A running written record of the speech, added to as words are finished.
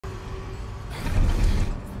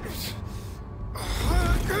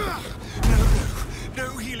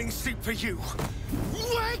No healing sleep for you!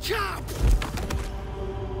 Wake up!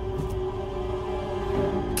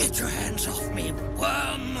 Get your hands off me,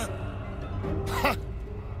 worm!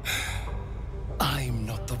 I'm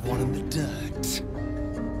not the one in the dirt.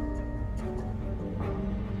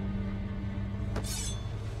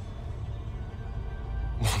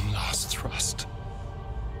 One last thrust.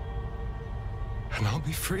 And I'll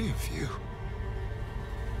be free of you.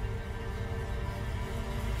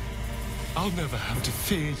 I'll never have to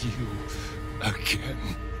fear you again.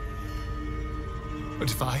 But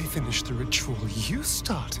if I finish the ritual you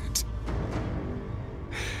started,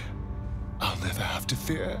 I'll never have to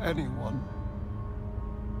fear anyone.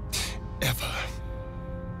 Ever.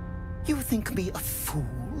 You think me a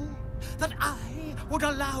fool? That I would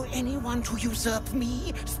allow anyone to usurp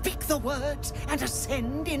me, speak the words, and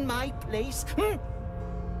ascend in my place?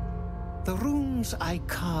 The runes I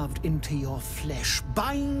carved into your flesh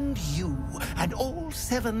bind you and all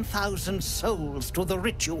 7,000 souls to the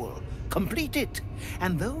ritual. Complete it,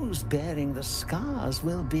 and those bearing the scars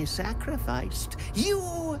will be sacrificed,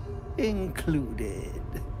 you included.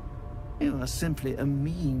 You are simply a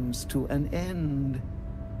means to an end.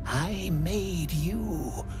 I made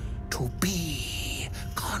you to be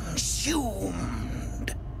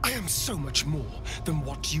consumed. I am so much more than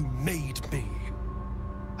what you made me.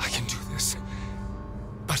 I can do this,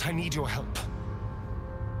 but I need your help.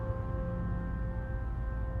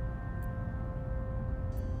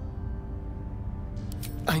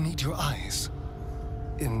 I need your eyes,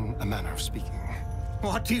 in a manner of speaking.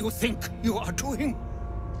 What do you think you are doing?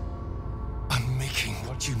 Unmaking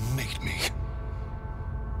what you made me.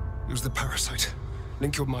 Use the parasite.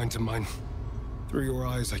 Link your mind to mine. Through your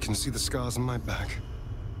eyes, I can see the scars on my back,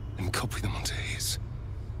 and copy them onto his.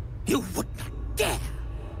 You would not dare!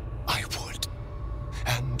 I would.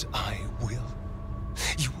 And I will.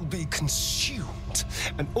 You will be consumed,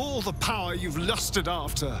 and all the power you've lusted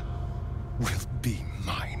after will be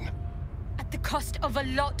mine. At the cost of a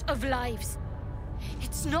lot of lives.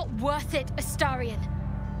 It's not worth it, Astarion.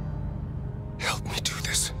 Help me do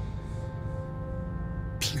this.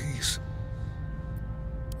 Please.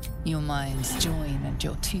 Your minds join and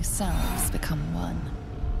your two selves become one.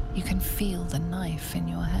 You can feel the knife in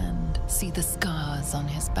your hand, see the scars on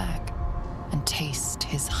his back, and taste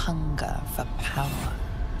his hunger for power.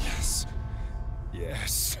 Yes.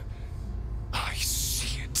 Yes. I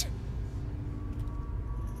see it.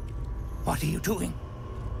 What are you doing?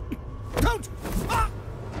 Don't! Ah!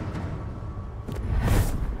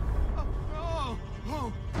 Oh, no!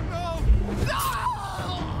 No! No!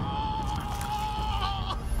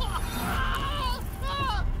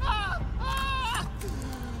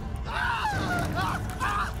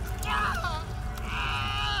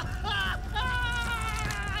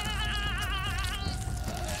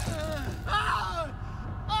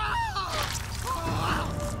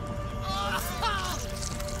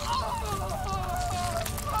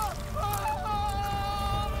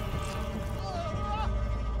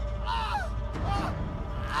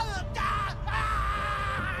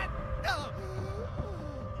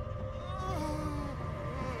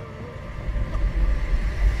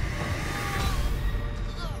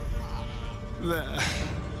 There.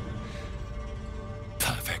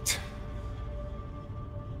 Perfect.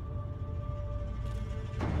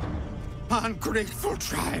 Ungrateful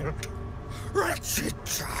child! Wretched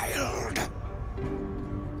child!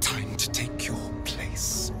 Time to take your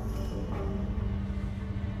place.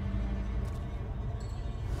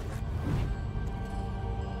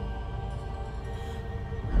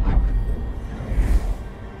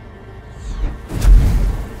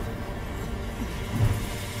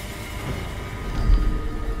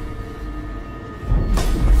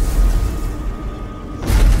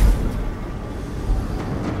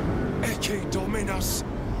 Dominus,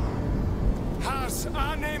 has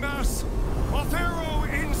animas,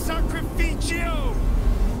 ofero in sacrificio.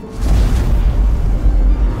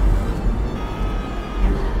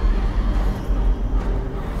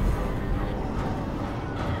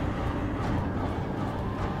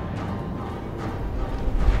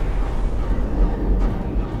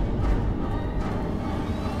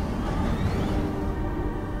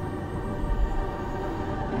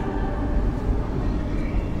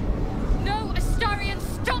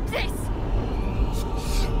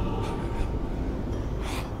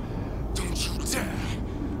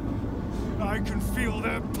 I can feel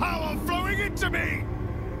their power flowing into me!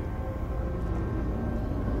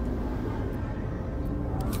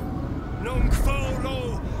 Nunc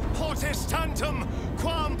volo potestantem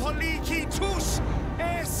quam policitus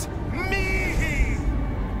es mihi!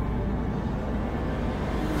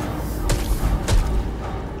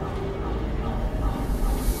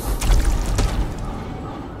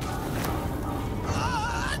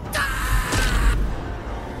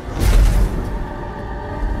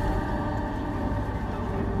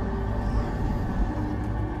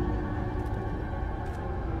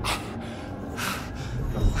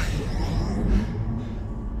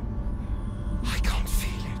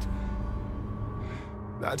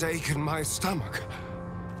 That ache in my stomach,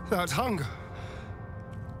 that hunger,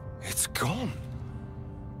 it's gone.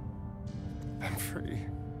 I'm free.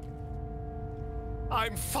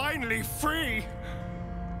 I'm finally free!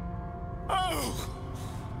 Oh!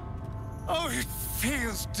 Oh, it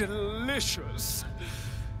feels delicious.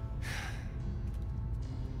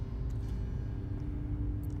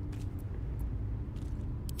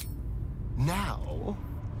 Now,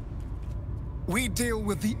 we deal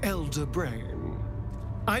with the Elder Brain.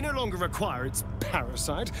 I no longer require its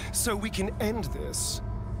parasite, so we can end this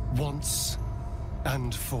once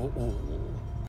and for all.